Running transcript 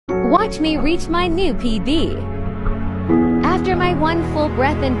Watch me reach my new PB. After my one full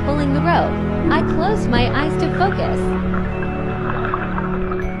breath and pulling the rope, I closed my eyes to focus.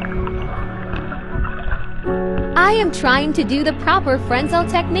 I am trying to do the proper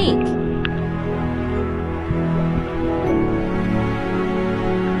Frenzel technique.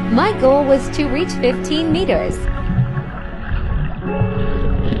 My goal was to reach 15 meters.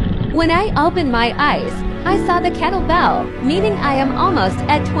 When I opened my eyes, I saw the kettlebell, meaning I am almost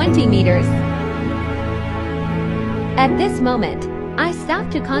at 20 meters. At this moment, I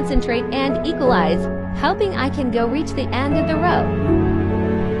stopped to concentrate and equalize, hoping I can go reach the end of the rope.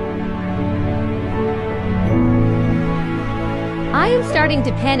 I am starting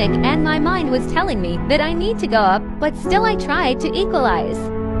to panic and my mind was telling me that I need to go up, but still I tried to equalize.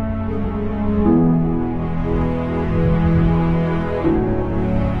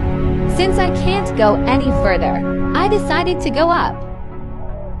 Since I can't go any further, I decided to go up.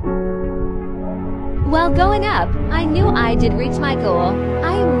 While going up, I knew I did reach my goal.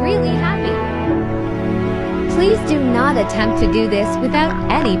 I am really happy. Please do not attempt to do this without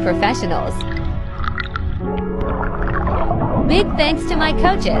any professionals. Big thanks to my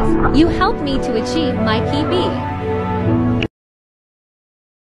coaches. You helped me to achieve my PB.